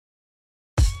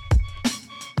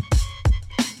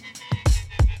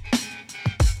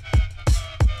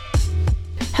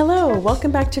Hello,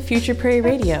 welcome back to Future Prairie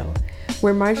Radio,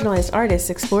 where marginalized artists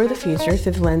explore the future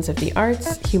through the lens of the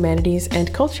arts, humanities,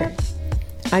 and culture.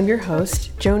 I'm your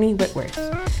host, Joni Whitworth.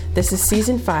 This is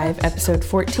Season 5, Episode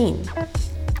 14,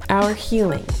 Our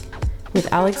Healing,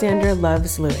 with Alexandra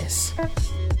Loves Lewis.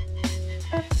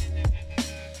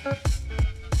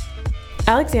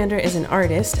 Alexandra is an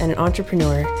artist and an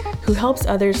entrepreneur who helps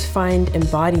others find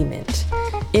embodiment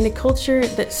in a culture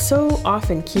that so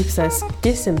often keeps us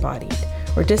disembodied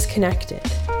or disconnected.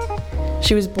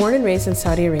 She was born and raised in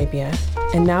Saudi Arabia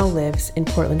and now lives in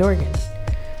Portland, Oregon.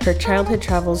 Her childhood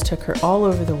travels took her all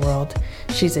over the world.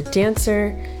 She's a dancer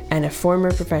and a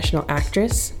former professional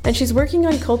actress, and she's working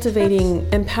on cultivating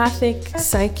empathic,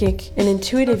 psychic, and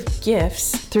intuitive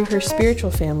gifts through her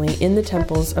spiritual family in the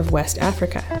temples of West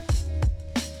Africa.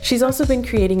 She's also been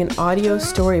creating an audio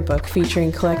storybook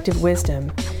featuring collective wisdom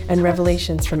and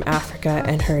revelations from Africa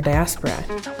and her diaspora.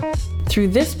 Through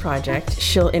this project,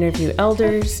 she'll interview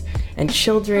elders and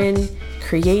children,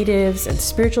 creatives and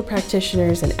spiritual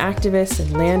practitioners and activists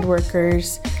and land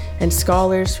workers and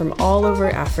scholars from all over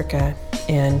Africa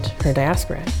and her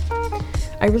diaspora.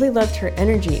 I really loved her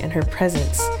energy and her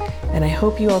presence, and I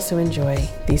hope you also enjoy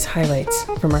these highlights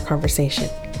from our conversation.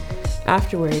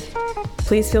 Afterward,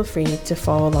 please feel free to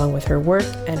follow along with her work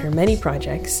and her many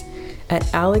projects at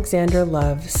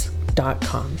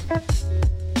alexandraloves.com.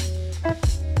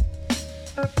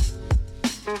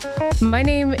 My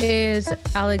name is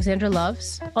Alexandra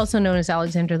Loves, also known as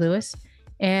Alexandra Lewis,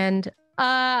 and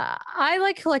I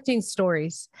like collecting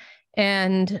stories,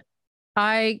 and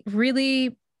I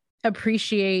really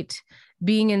appreciate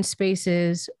being in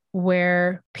spaces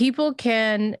where people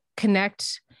can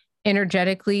connect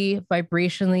energetically,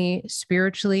 vibrationally,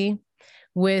 spiritually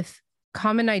with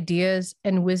common ideas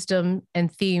and wisdom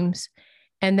and themes,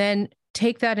 and then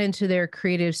take that into their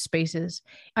creative spaces.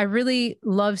 I really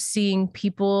love seeing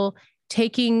people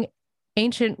taking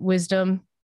ancient wisdom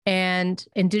and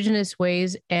indigenous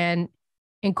ways and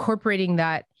incorporating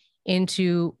that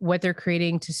into what they're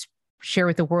creating to share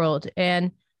with the world.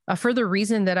 And a further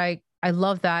reason that I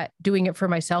love that, doing it for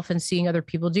myself and seeing other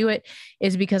people do it,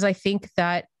 is because I think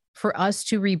that for us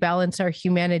to rebalance our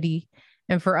humanity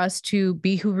and for us to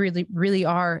be who we really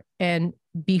are and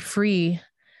be free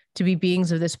to be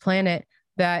beings of this planet,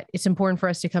 that it's important for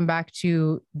us to come back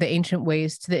to the ancient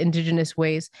ways, to the indigenous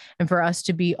ways, and for us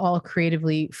to be all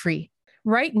creatively free.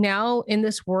 Right now in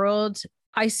this world,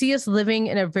 I see us living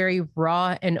in a very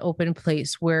raw and open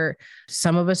place where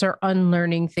some of us are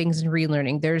unlearning things and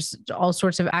relearning. There's all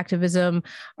sorts of activism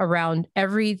around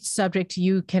every subject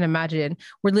you can imagine.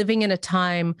 We're living in a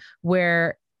time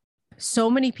where so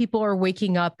many people are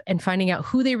waking up and finding out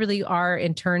who they really are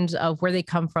in terms of where they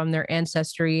come from, their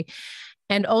ancestry.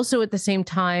 And also at the same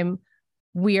time,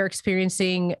 we are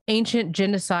experiencing ancient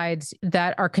genocides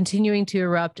that are continuing to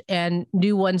erupt and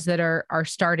new ones that are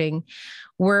starting.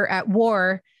 We're at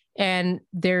war and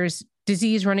there's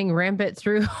disease running rampant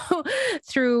through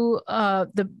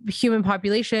the human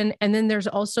population. And then there's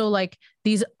also like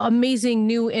these amazing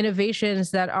new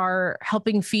innovations that are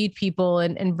helping feed people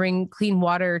and bring clean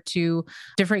water to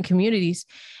different communities.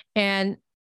 And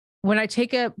when I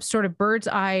take a sort of bird's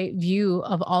eye view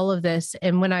of all of this,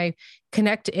 and when I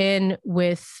connect in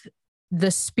with the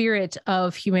spirit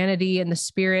of humanity and the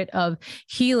spirit of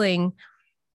healing,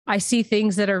 I see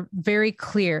things that are very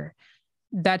clear.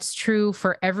 That's true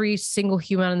for every single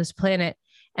human on this planet.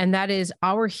 And that is,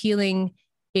 our healing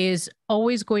is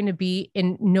always going to be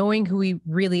in knowing who we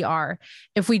really are.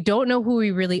 If we don't know who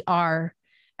we really are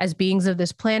as beings of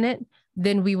this planet,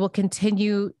 then we will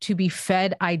continue to be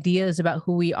fed ideas about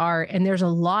who we are. And there's a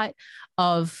lot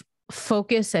of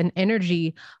focus and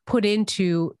energy put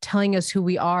into telling us who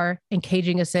we are and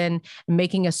caging us in and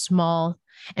making us small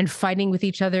and fighting with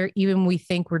each other. Even when we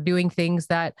think we're doing things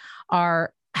that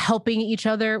are helping each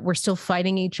other, we're still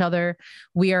fighting each other.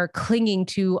 We are clinging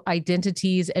to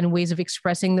identities and ways of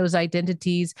expressing those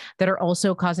identities that are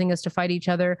also causing us to fight each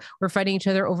other. We're fighting each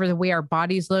other over the way our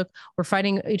bodies look. We're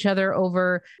fighting each other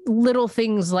over little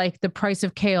things like the price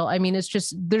of kale. I mean, it's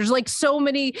just, there's like so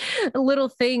many little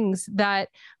things that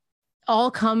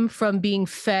all come from being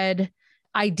fed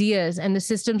ideas, and the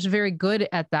system's very good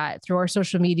at that through our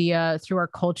social media, through our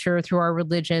culture, through our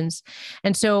religions.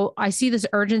 And so I see this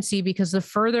urgency because the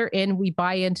further in we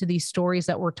buy into these stories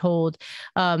that we're told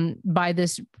by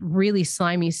this really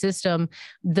slimy system,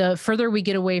 the further we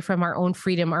get away from our own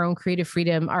freedom, our own creative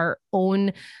freedom, our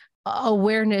own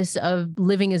awareness of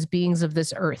living as beings of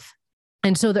this earth.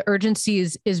 And so the urgency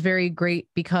is very great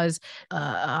because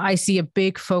I see a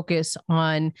big focus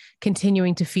on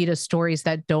continuing to feed us stories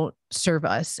that don't serve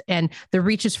us, and the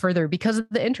reach is further because of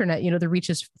the internet. The reach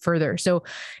is further. So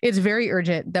it's very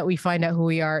urgent that we find out who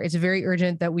we are. It's very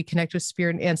urgent that we connect with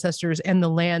spirit and ancestors and the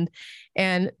land,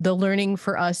 and the learning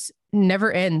for us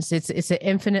never ends. It's an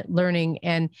infinite learning,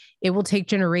 and it will take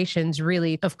generations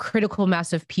really of critical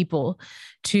mass of people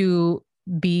to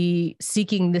be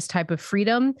seeking this type of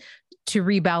freedom to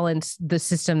rebalance the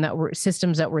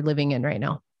systems that we're living in right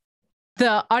now.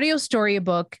 The audio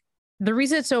storybook, the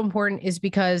reason it's so important is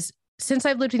because since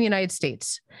I've lived in the United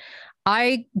States,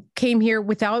 I came here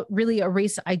without really a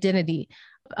race identity.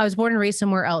 I was born and raised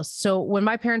somewhere else. So when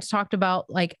my parents talked about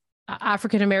like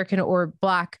African American or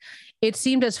Black, it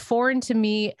seemed as foreign to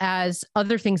me as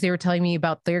other things they were telling me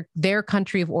about their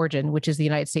country of origin, which is the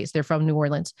United States. They're from New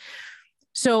Orleans.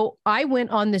 So I went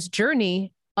on this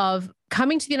journey of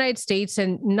coming to the United States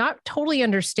and not totally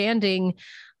understanding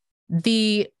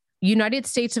the United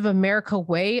States of America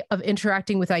way of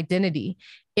interacting with identity.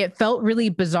 It felt really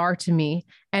bizarre to me.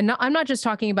 And I'm not just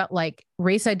talking about like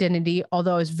race identity,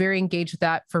 although I was very engaged with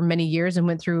that for many years and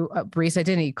went through a race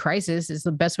identity crisis is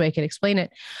the best way I can explain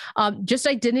it. Just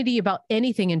identity about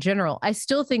anything in general. I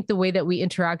still think the way that we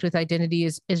interact with identity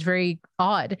is very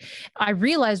odd. I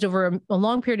realized over a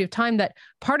long period of time that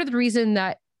part of the reason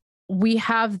that we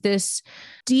have this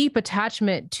deep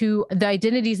attachment to the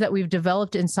identities that we've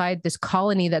developed inside this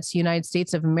colony that's the United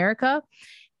States of America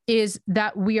is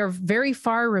that we are very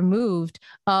far removed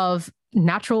of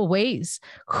natural ways,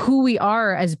 who we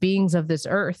are as beings of this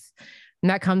earth. And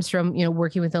that comes from,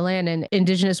 working with the land and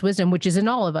indigenous wisdom, which is in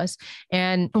all of us,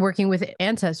 and working with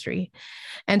ancestry.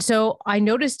 And so I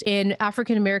noticed in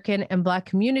African American and Black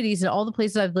communities and all the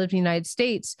places I've lived in the United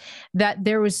States, that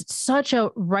there was such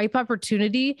a ripe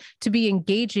opportunity to be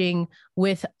engaging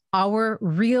with our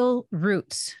real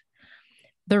roots.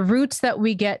 The roots that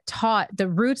we get taught, the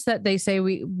roots that they say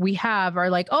we have are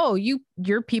like, oh,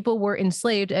 your people were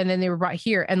enslaved and then they were brought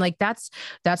here. And like, that's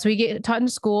what we get taught in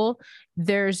school.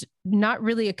 There's not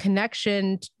really a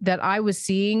connection that I was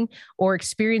seeing or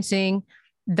experiencing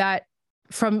that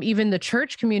from even the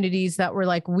church communities that were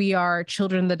like, we are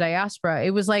children of the diaspora. It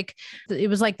was like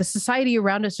the society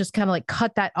around us just kind of like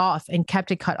cut that off and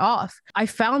kept it cut off. I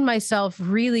found myself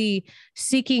really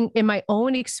seeking in my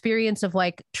own experience of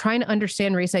like trying to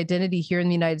understand race identity here in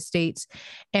the United States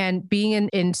and being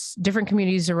in different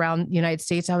communities around the United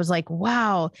States. I was like,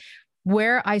 wow,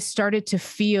 where I started to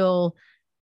feel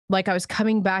like I was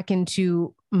coming back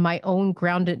into my own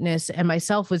groundedness and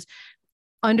myself was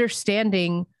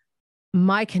understanding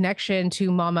my connection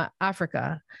to Mama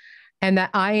Africa and that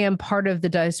I am part of the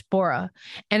diaspora.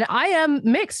 And I am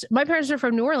mixed. My parents are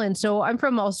from New Orleans, so I'm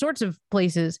from all sorts of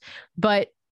places, but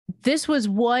this was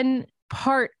one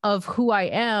part of who I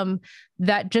am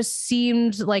that just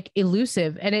seemed like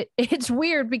elusive. And it's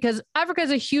weird because Africa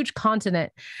is a huge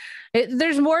continent.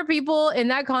 There's more people in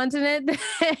that continent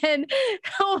than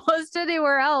almost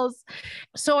anywhere else.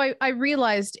 So I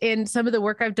realized in some of the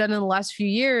work I've done in the last few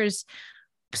years,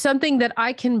 something that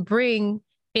I can bring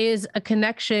is a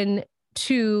connection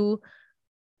to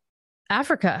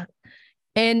Africa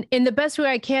and in the best way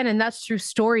I can. And that's through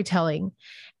storytelling.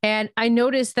 And I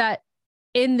noticed that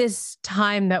in this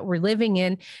time that we're living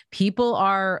in, people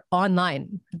are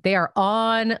online. They are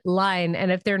online. And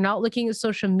if they're not looking at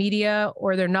social media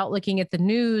or they're not looking at the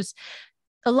news,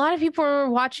 a lot of people are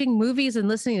watching movies and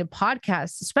listening to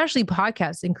podcasts, especially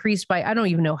podcasts increased by, I don't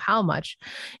even know how much.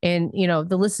 And,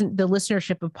 the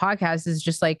listenership of podcasts is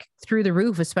just like through the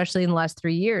roof, especially in the last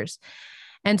 3 years.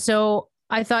 And so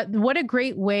I thought, what a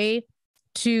great way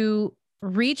to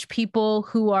reach people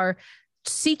who are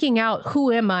seeking out,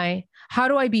 who am I? How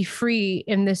do I be free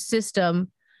in this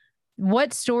system?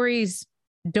 What stories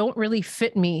don't really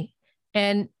fit me?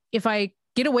 And if I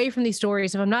get away from these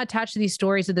stories, if I'm not attached to these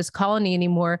stories of this colony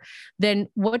anymore, then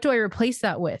what do I replace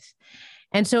that with?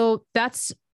 And so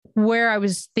that's where I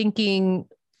was thinking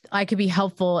I could be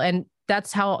helpful. And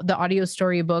that's how the audio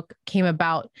storybook came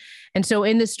about. And so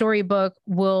in the storybook,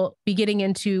 we'll be getting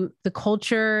into the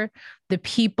culture, the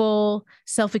people,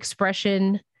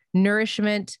 self-expression,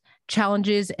 nourishment,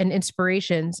 challenges, and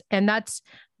inspirations. And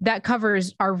that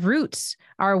covers our roots,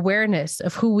 our awareness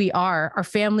of who we are, our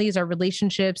families, our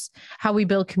relationships, how we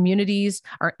build communities,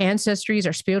 our ancestries,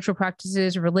 our spiritual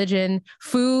practices, religion,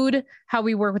 food, how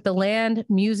we work with the land,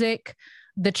 music,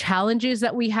 the challenges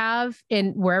that we have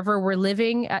in wherever we're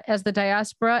living as the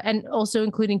diaspora, and also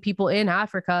including people in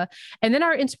Africa, and then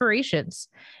our inspirations.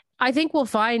 I think we'll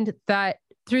find that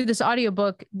through this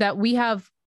audiobook that we have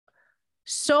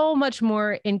so much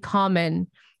more in common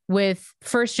with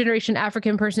first generation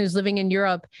African person who's living in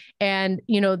Europe and,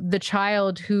 the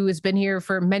child who has been here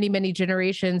for many, many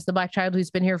generations, the Black child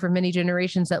who's been here for many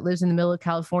generations that lives in the middle of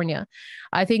California.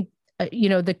 I think,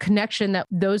 the connection that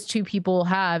those two people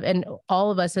have and all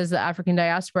of us as the African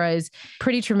diaspora is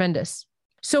pretty tremendous.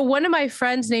 So one of my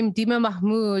friends named Dima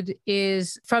Mahmood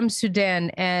is from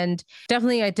Sudan and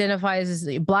definitely identifies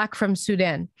as Black from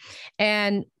Sudan.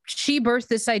 And she birthed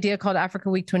this idea called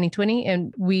Africa Week 2020,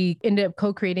 and we ended up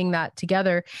co-creating that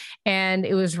together. And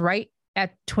it was right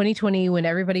at 2020 when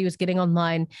everybody was getting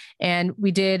online, and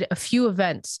we did a few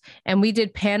events and we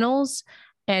did panels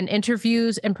and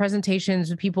interviews and presentations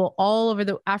with people all over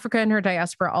the Africa and her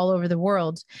diaspora all over the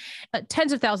world.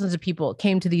 Tens of thousands of people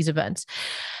came to these events.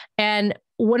 And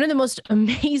one of the most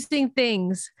amazing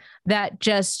things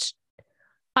that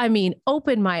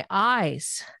opened my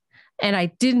eyes, and I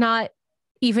did not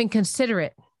even consider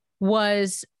it,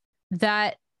 was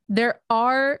that there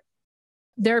are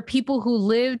people who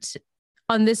lived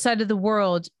on this side of the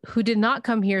world who did not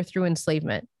come here through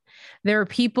enslavement. There are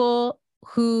people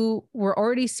who were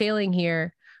already sailing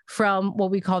here from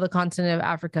what we call the continent of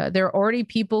Africa. There are already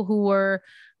people who were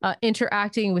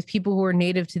interacting with people who are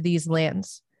native to these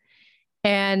lands.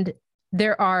 And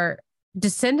there are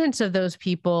descendants of those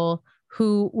people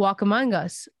who walk among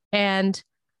us. And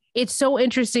it's so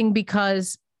interesting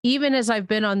because even as I've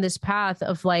been on this path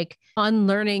of like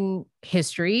unlearning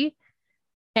history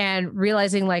and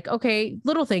realizing like, okay,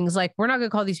 little things like we're not going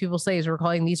to call these people slaves. We're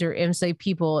calling these are enslaved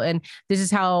people. And this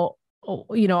is how,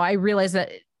 I realized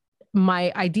that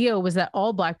my idea was that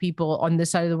all Black people on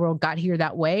this side of the world got here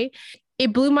that way.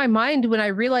 It blew my mind when I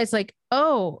realized like,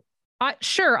 I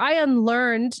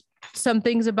unlearned some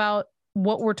things about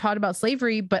what we're taught about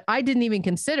slavery, but I didn't even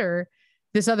consider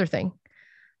this other thing.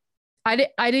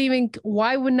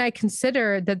 Why wouldn't I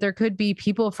consider that there could be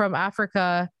people from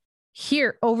Africa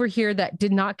over here that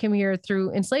did not come here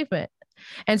through enslavement?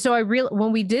 And so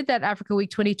when we did that Africa Week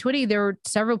 2020, there were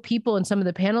several people in some of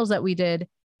the panels that we did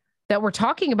that were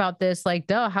talking about this, like,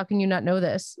 duh, how can you not know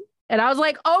this? And I was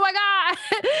like, oh my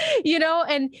God,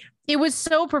 and it was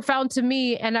so profound to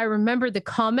me. And I remember the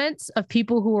comments of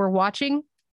people who were watching.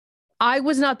 I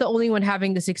was not the only one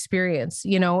having this experience.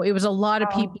 It was a lot of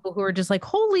people who were just like,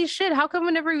 holy shit, how come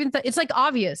we never even it's like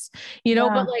obvious,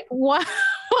 but like, why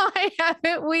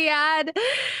haven't we had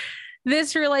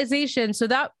this realization? So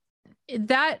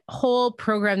that whole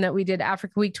program that we did,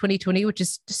 Africa Week 2020, which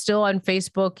is still on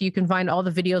Facebook. You can find all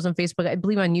the videos on Facebook, I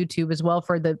believe on YouTube as well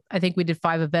I think we did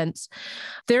 5 events.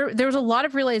 There was a lot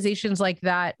of realizations like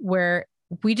that where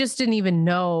we just didn't even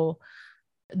know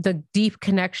the deep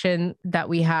connection that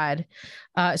we had.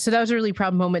 So that was a really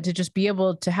proud moment to just be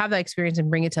able to have that experience and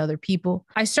bring it to other people.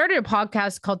 I started a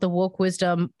podcast called The Woke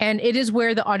Wisdom, and it is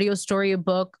where the audio story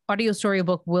book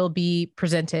will be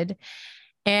presented.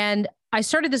 And I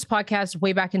started this podcast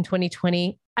way back in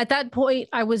 2020. At that point,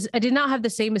 I did not have the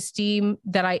same esteem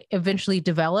that I eventually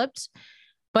developed,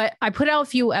 but I put out a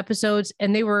few episodes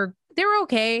and they were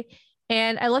okay.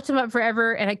 And I left them up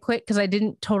forever and I quit because I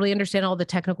didn't totally understand all the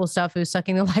technical stuff. It was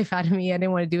sucking the life out of me. I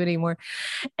didn't want to do it anymore.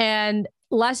 And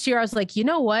last year I was like, you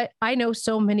know what? I know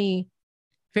so many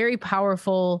very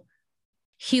powerful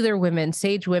healer women,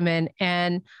 sage women.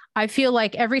 And I feel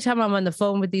like every time I'm on the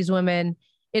phone with these women,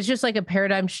 it's just like a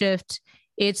paradigm shift.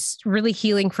 It's really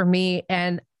healing for me.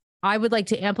 And I would like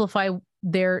to amplify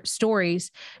their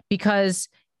stories because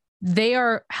they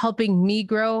are helping me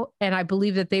grow. And I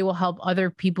believe that they will help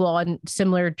other people on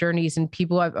similar journeys and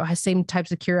people who have the same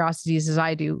types of curiosities as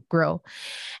I do grow.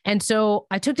 And so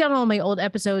I took down all my old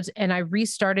episodes and I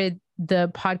restarted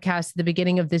the podcast at the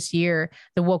beginning of this year,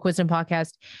 the Woke Wisdom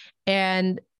podcast.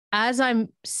 And as I'm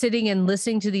sitting and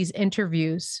listening to these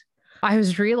interviews, I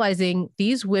was realizing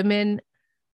these women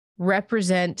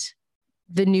represent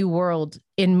the new world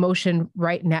in motion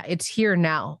right now. It's here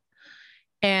now.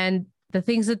 And the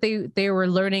things that they were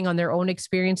learning on their own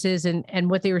experiences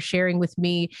and what they were sharing with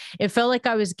me, it felt like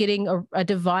I was getting a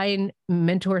divine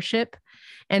mentorship.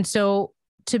 And so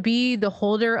to be the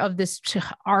holder of this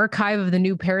archive of the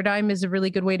new paradigm is a really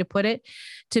good way to put it.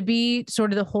 To be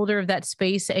sort of the holder of that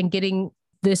space and getting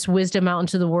this wisdom out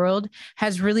into the world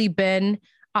has really been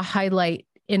a highlight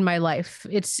in my life.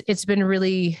 It's been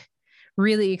really,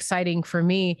 really exciting for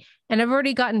me. And I've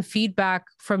already gotten feedback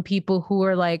from people who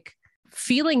are like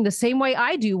feeling the same way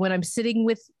I do when I'm sitting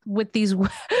with these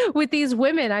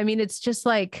women. I mean, it's just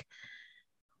like,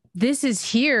 this is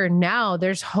here now.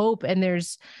 There's hope. And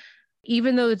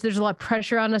even though there's a lot of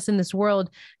pressure on us in this world,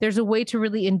 there's a way to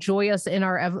really enjoy us in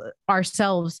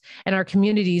ourselves and our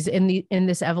communities in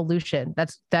this evolution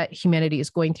that humanity is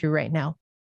going through right now.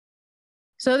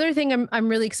 So the other thing I'm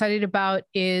really excited about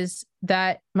is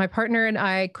that my partner and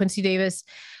I, Quincy Davis,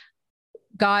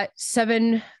 got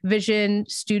 7 Vision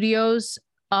Studios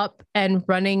up and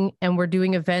running, and we're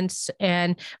doing events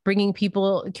and bringing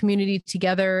people, community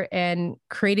together and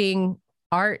creating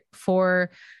art for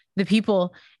the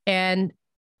people. And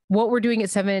what we're doing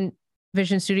at 7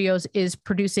 Vision Studios is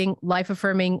producing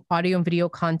life-affirming audio and video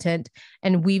content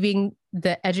and weaving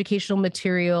the educational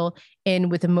material in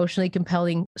with emotionally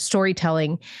compelling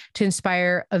storytelling to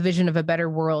inspire a vision of a better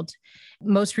world.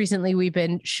 Most recently, we've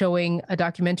been showing a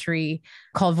documentary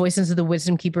called Voices of the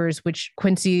Wisdom Keepers, which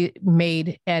Quincy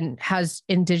made and has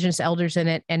Indigenous elders in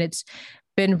it. And it's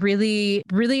been really,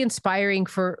 really inspiring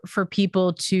for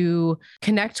people to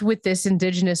connect with this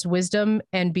Indigenous wisdom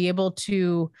and be able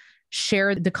to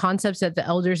share the concepts that the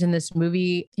elders in this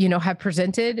movie, have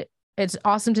presented. It's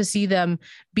awesome to see them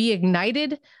be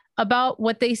ignited about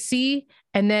what they see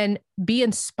and then be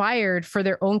inspired for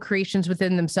their own creations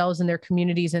within themselves and their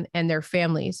communities and their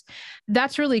families.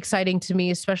 That's really exciting to me,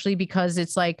 especially because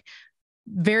it's like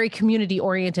very community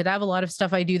oriented. I have a lot of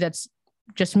stuff I do that's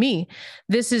just me.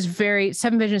 This is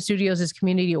 7 Vision Studios is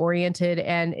community oriented.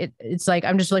 And it's like,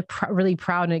 I'm just like really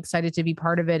proud and excited to be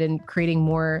part of it and creating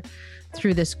more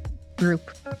through this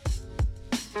group.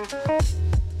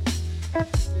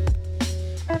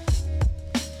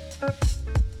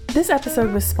 This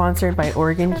episode was sponsored by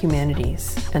Oregon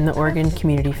Humanities and the Oregon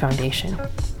Community Foundation.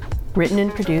 Written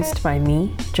and produced by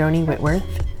me, Joni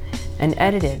Whitworth, and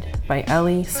edited by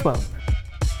Ellie Swope.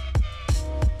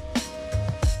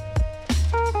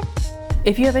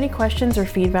 If you have any questions or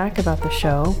feedback about the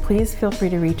show, please feel free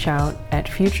to reach out at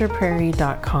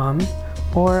futureprairie.com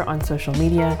or on social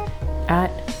media at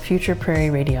Future Prairie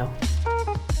Radio.